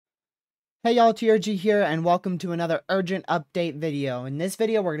Hey y'all, TRG here, and welcome to another urgent update video. In this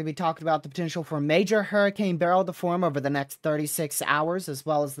video, we're going to be talking about the potential for Major Hurricane Beryl to form over the next 36 hours, as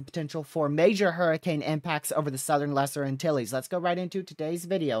well as the potential for major hurricane impacts over the southern Lesser Antilles. Let's go right into today's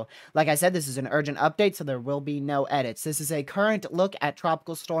video. Like I said, this is an urgent update, so there will be no edits. This is a current look at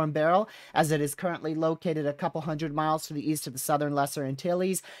Tropical Storm Beryl, as it is currently located a couple hundred miles to the east of the southern Lesser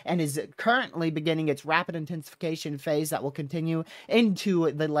Antilles, and is currently beginning its rapid intensification phase that will continue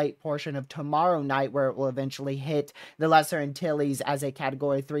into the late portion of tomorrow night, where it will eventually hit the Lesser Antilles as a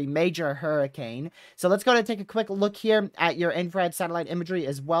Category 3 major hurricane. So let's go ahead and take a quick look here at your infrared satellite imagery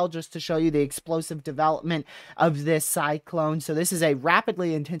as well, just to show you the explosive development of this cyclone. So this is a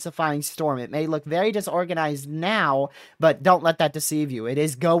rapidly intensifying storm. It may look very disorganized now, but don't let that deceive you. It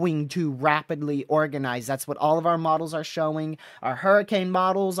is going to rapidly organize. That's what all of our models are showing. Our hurricane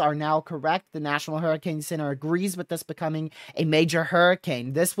models are now correct. The National Hurricane Center agrees with this becoming a major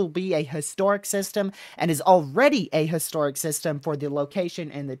hurricane. This will be a historic system and is already a historic system for the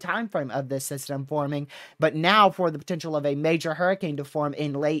location and the time frame of this system forming, but now for the potential of a major hurricane to form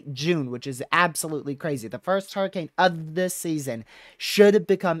in late June, which is absolutely crazy. The first hurricane of this season should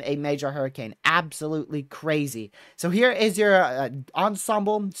become a major hurricane. Absolutely crazy. So here is your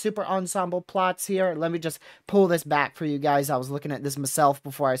super ensemble plots here. Let me just pull this back for you guys. I was looking at this myself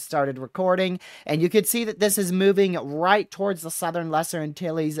before I started recording, and you can see that this is moving right towards the southern Lesser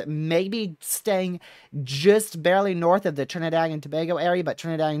Antilles, maybe staying just barely north of the Trinidad and Tobago area, but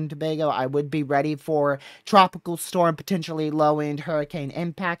Trinidad and Tobago, I would be ready for tropical storm, potentially low-end hurricane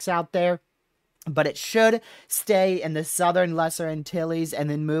impacts out there. But it should stay in the southern Lesser Antilles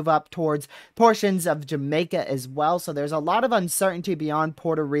and then move up towards portions of Jamaica as well. So there's a lot of uncertainty beyond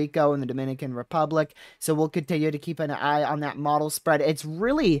Puerto Rico and the Dominican Republic. So we'll continue to keep an eye on that model spread. It's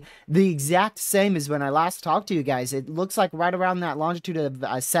really the exact same as when I last talked to you guys. It looks like right around that longitude of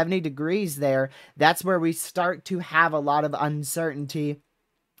 70 degrees there, that's where we start to have a lot of uncertainty.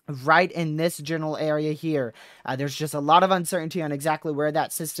 Right in this general area here. There's just a lot of uncertainty on exactly where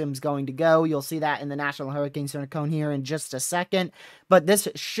that system's going to go. You'll see that in the National Hurricane Center cone here in just a second. But this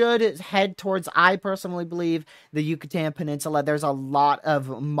should head towards, I personally believe, the Yucatan Peninsula. There's a lot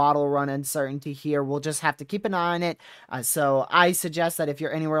of model run uncertainty here. We'll just have to keep an eye on it. So I suggest that if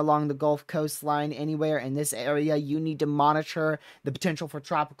you're anywhere along the Gulf coastline, anywhere in this area, you need to monitor the potential for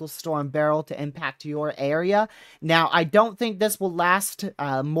Tropical Storm Beryl to impact your area. Now, I don't think this will last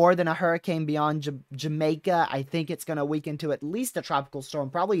more than a hurricane beyond Jamaica. I think it's going to weaken to at least a tropical storm,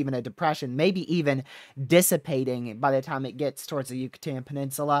 probably even a depression, maybe even dissipating by the time it gets towards the Yucatan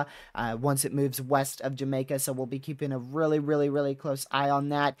Peninsula once it moves west of Jamaica. So we'll be keeping a really close eye on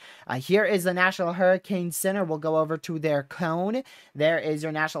that. Here is the National Hurricane Center. We'll go over to their cone. There is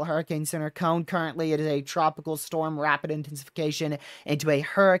your National Hurricane Center cone. Currently, it is a tropical storm, rapid intensification into a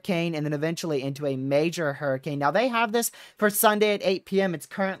hurricane, and then eventually into a major hurricane. Now, they have this for Sunday at 8 p.m. It's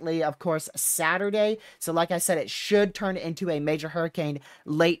currently, of course, Saturday. So like I said, it should turn into a major hurricane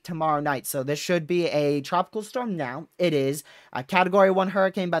late tomorrow night. So this should be a tropical storm now. It is a Category 1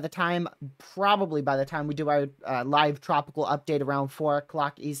 hurricane probably by the time we do our live tropical update around 4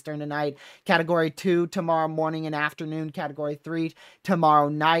 o'clock Eastern tonight. Category 2 tomorrow morning and afternoon. Category 3 tomorrow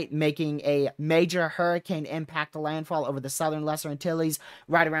night, making a major hurricane impact to landfall over the southern Lesser Antilles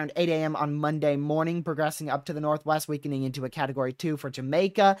right around 8 a.m. on Monday morning, progressing up to the northwest, weakening into a Category 2 for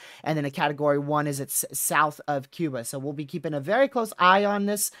Jamaica, and then a Category 1 as it's south of Cuba. So we'll be keeping a very close eye on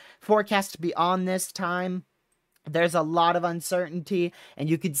this forecast beyond this time. There's a lot of uncertainty, and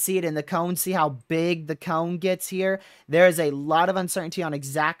you can see it in the cone. See how big the cone gets here? There is a lot of uncertainty on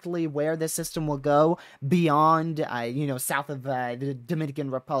exactly where this system will go beyond, south of the Dominican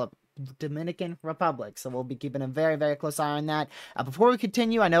Republic. So we'll be keeping a very close eye on that. Before we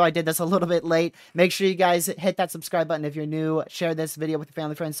continue, I know I did this a little bit late. Make sure you guys hit that subscribe button if you're new. Share this video with your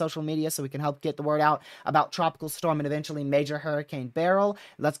family, friends, social media, so we can help get the word out about Tropical Storm and eventually Major Hurricane Beryl.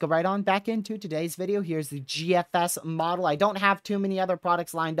 Let's go right on back into today's video. Here's the GFS model. I don't have too many other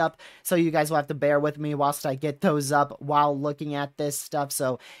products lined up, so you guys will have to bear with me whilst I get those up while looking at this stuff.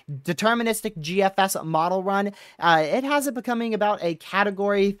 So deterministic GFS model run. It has it becoming about a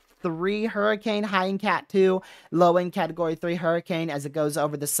Category 3 hurricane, high in Cat 2, low in Category 3 hurricane as it goes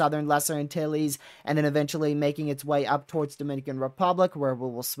over the southern Lesser Antilles, and then eventually making its way up towards Dominican Republic, where we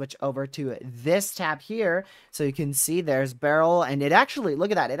will switch over to this tab here. So you can see there's Beryl, and it actually, look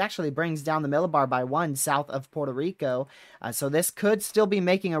at that, it actually brings down the millibar by 1 south of Puerto Rico. So this could still be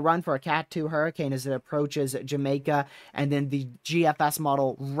making a run for a Cat 2 hurricane as it approaches Jamaica, and then the GFS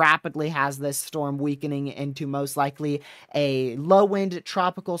model rapidly has this storm weakening into most likely a low-wind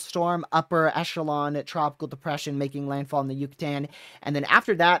tropical storm storm, upper echelon tropical depression making landfall in the Yucatan. And then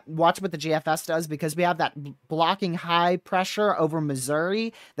after that, watch what the GFS does, because we have that blocking high pressure over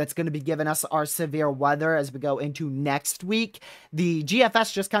Missouri that's going to be giving us our severe weather as we go into next week. The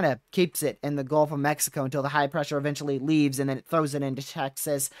GFS just kind of keeps it in the Gulf of Mexico until the high pressure eventually leaves, and then it throws it into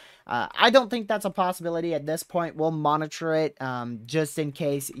Texas. I don't think that's a possibility at this point. We'll monitor it just in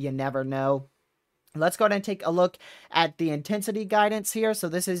case. You never know. Let's go ahead and take a look at the intensity guidance here. So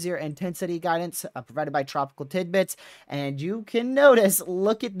this is your intensity guidance provided by Tropical Tidbits. And you can notice,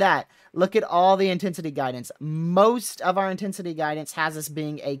 look at that. Look at all the intensity guidance. Most of our intensity guidance has us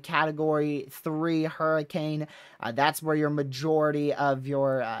being a Category 3 hurricane. That's where your majority of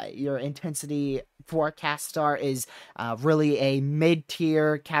your intensity forecast are, is really a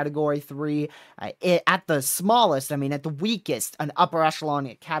mid-tier Category 3. At the smallest, I mean, at the weakest, an upper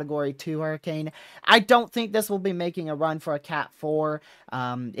echelon Category 2 hurricane. I don't think this will be making a run for a Cat 4.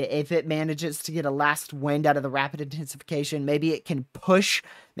 If it manages to get a last wind out of the rapid intensification, maybe it can push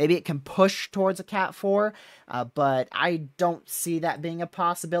towards a Cat 4, but I don't see that being a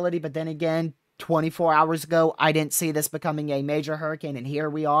possibility. But then again, 24 hours ago, I didn't see this becoming a major hurricane, and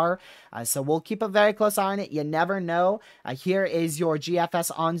here we are. So we'll keep a very close eye on it. You never know. Here is your GFS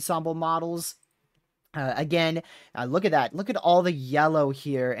Ensemble Models. Again, look at that. Look at all the yellow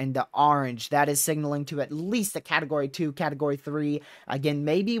here and the orange. That is signaling to at least a Category 2, Category 3. Again,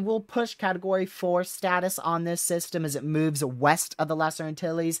 maybe we'll push Category 4 status on this system as it moves west of the Lesser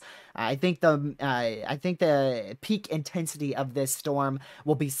Antilles. I think the peak intensity of this storm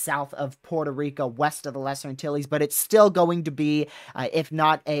will be south of Puerto Rico, west of the Lesser Antilles, but it's still going to be, if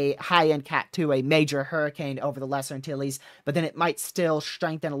not a high-end Cat 2, a major hurricane over the Lesser Antilles, but then it might still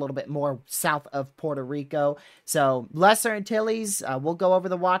strengthen a little bit more south of Puerto Rico. So Lesser Antilles, we'll go over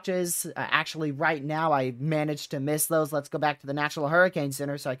the watches. Actually, right now I managed to miss those. Let's go back to the National Hurricane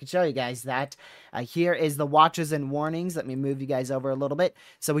Center so I can show you guys that. Here is the watches and warnings. Let me move you guys over a little bit.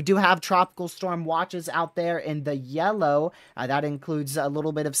 So we do have tropical storm watches out there in the yellow. That includes a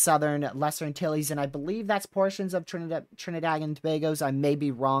little bit of southern Lesser Antilles, and I believe that's portions of Trinidad and Tobago's. I may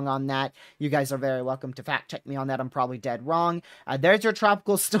be wrong on that. You guys are very welcome to fact check me on that. I'm probably dead wrong. There's your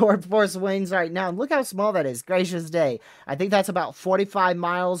tropical storm force winds right now. Look how small that is. Gracious day. I think that's about 45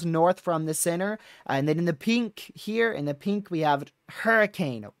 miles north from the center. And then in the pink here, in the pink, we have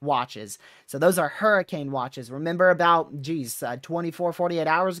hurricane watches. So those are hurricane watches. Remember about, 24, 48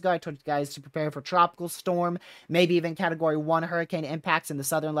 hours ago, I told you guys to prepare for tropical storm, maybe even Category 1 hurricane impacts in the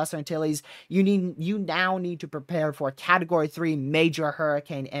southern Lesser Antilles. You now need to prepare for Category 3 major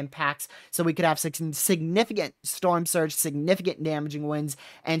hurricane impacts, so we could have significant storm surge, significant damaging winds,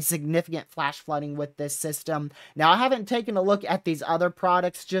 and significant flash flooding with this system. Now, I haven't taken a look at these other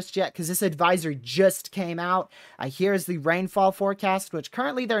products just yet because this advisory just came out. Here's the rainfall forecast, which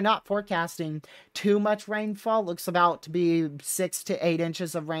currently they're not forecasting too much rainfall. Looks about to be 6 to 8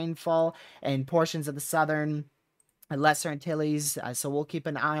 inches of rainfall in portions of the southern Lesser Antilles, so we'll keep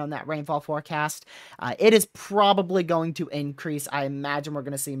an eye on that rainfall forecast. It is probably going to increase. I imagine we're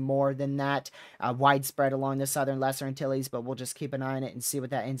going to see more than that widespread along the southern Lesser Antilles, but we'll just keep an eye on it and see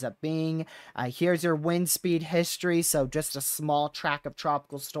what that ends up being. Here's your wind speed history, so just a small track of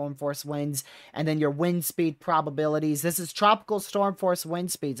tropical storm force winds, and then your wind speed probabilities. This is tropical storm force wind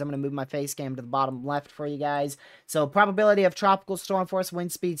speeds. I'm going to move my face cam to the bottom left for you guys. So probability of tropical storm force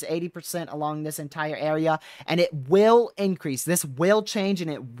wind speeds 80% along this entire area, and it will increase. This will change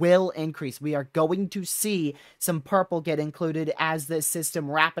and it will increase. We are going to see some purple get included as this system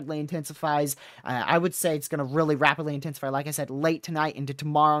rapidly intensifies. I would say it's going to really rapidly intensify, like I said, late tonight into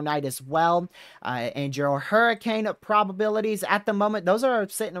tomorrow night as well. And your hurricane probabilities at the moment, those are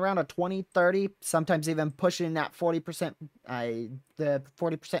sitting around a 20, 30, sometimes even pushing that 40%, the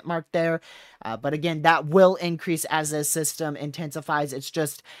 40% mark there. But again, that will increase as this system intensifies. It's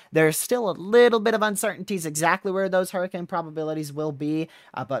just, there's still a little bit of uncertainties exactly where those hurricane probabilities will be,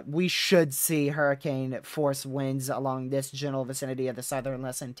 but we should see hurricane force winds along this general vicinity of the southern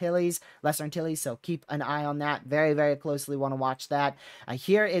Lesser Antilles, so keep an eye on that. Very, very closely want to watch that.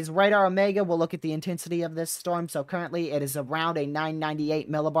 Here is Radar Omega. We'll look at the intensity of this storm. So currently it is around a 998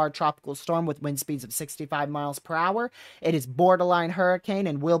 millibar tropical storm with wind speeds of 65 miles per hour. It is borderline hurricane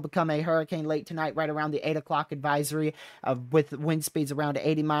and will become a hurricane late tonight, right around the 8 o'clock advisory, with wind speeds around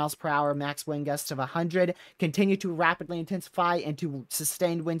 80 miles per hour, max wind gusts of 100. Continue to rapidly intensify into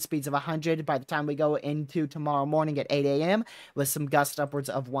sustained wind speeds of 100 by the time we go into tomorrow morning at 8 a.m. with some gusts upwards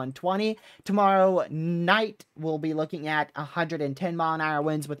of 120. Tomorrow night, we'll be looking at 110 mile an hour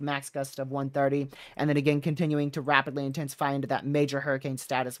winds with max gusts of 130. And then again, continuing to rapidly intensify into that major hurricane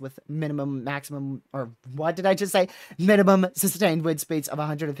status with minimum, maximum, or what did I just say? Minimum minimum sustained wind speeds of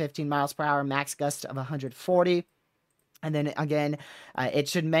 115 miles per hour, max gust of 140. And then again, it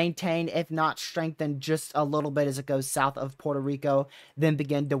should maintain, if not strengthen, just a little bit as it goes south of Puerto Rico, then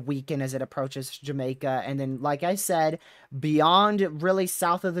begin to weaken as it approaches Jamaica. And then, like I said, beyond really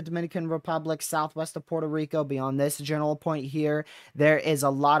south of the Dominican Republic, southwest of Puerto Rico, beyond this general point here, there is a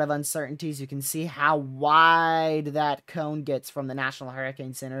lot of uncertainties. You can see how wide that cone gets from the National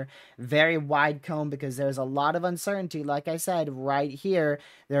Hurricane Center. Very wide cone because there's a lot of uncertainty. Like I said, right here,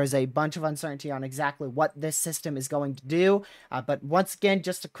 there's a bunch of uncertainty on exactly what this system is going to do. But once again,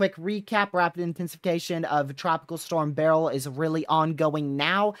 just a quick recap, rapid intensification of Tropical Storm Beryl is really ongoing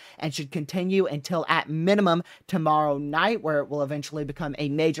now and should continue until at minimum tomorrow night, where it will eventually become a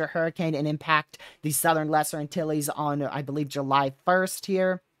major hurricane and impact the southern Lesser Antilles on, I believe, July 1st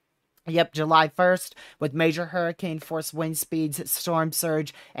here. Yep, July 1st, with major hurricane force wind speeds, storm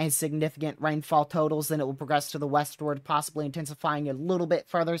surge, and significant rainfall totals. Then it will progress to the westward, possibly intensifying a little bit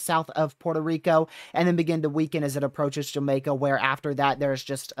further south of Puerto Rico, and then begin to weaken as it approaches Jamaica, where after that, there's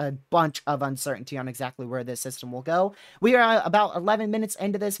just a bunch of uncertainty on exactly where this system will go. We are about 11 minutes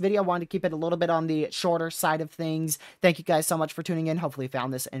into this video. I wanted to keep it a little bit on the shorter side of things. Thank you guys so much for tuning in. Hopefully you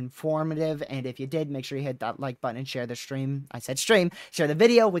found this informative, and if you did, make sure you hit that like button and share the stream. I said stream. Share the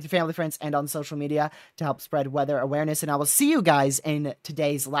video with your family, friends, and on social media to help spread weather awareness. And I will see you guys in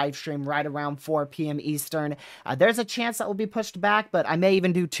today's live stream right around 4 p.m. Eastern. There's a chance that will be pushed back, but I may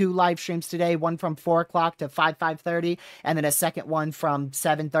even do 2 live streams today, one from 4 o'clock to 5:30, and then a second one from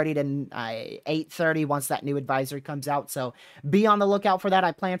 7:30 to 8:30 once that new advisory comes out. So be on the lookout for that.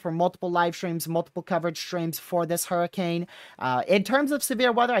 I plan for multiple live streams, multiple coverage streams for this hurricane. In terms of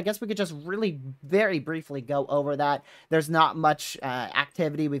severe weather, I guess we could just really very briefly go over that. There's not much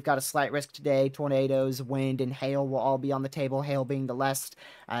activity. We've got a slight risk today. Tornadoes, wind, and hail will all be on the table. Hail being the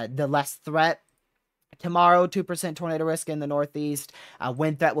less threat. Tomorrow, 2% tornado risk in the northeast.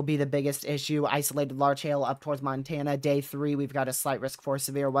 Wind threat will be the biggest issue. Isolated large hail up towards Montana. Day 3, we've got a slight risk for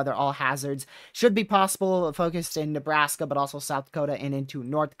severe weather. All hazards should be possible, focused in Nebraska, but also South Dakota and into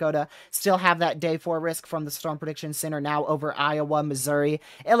North Dakota. Still have that Day 4 risk from the Storm Prediction Center now over Iowa, Missouri,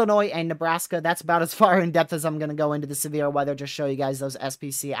 Illinois, and Nebraska. That's about as far in depth as I'm going to go into the severe weather. Just show you guys those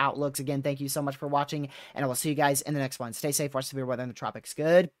SPC outlooks. Again, thank you so much for watching, and I will see you guys in the next one. Stay safe for severe weather in the tropics.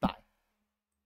 Goodbye.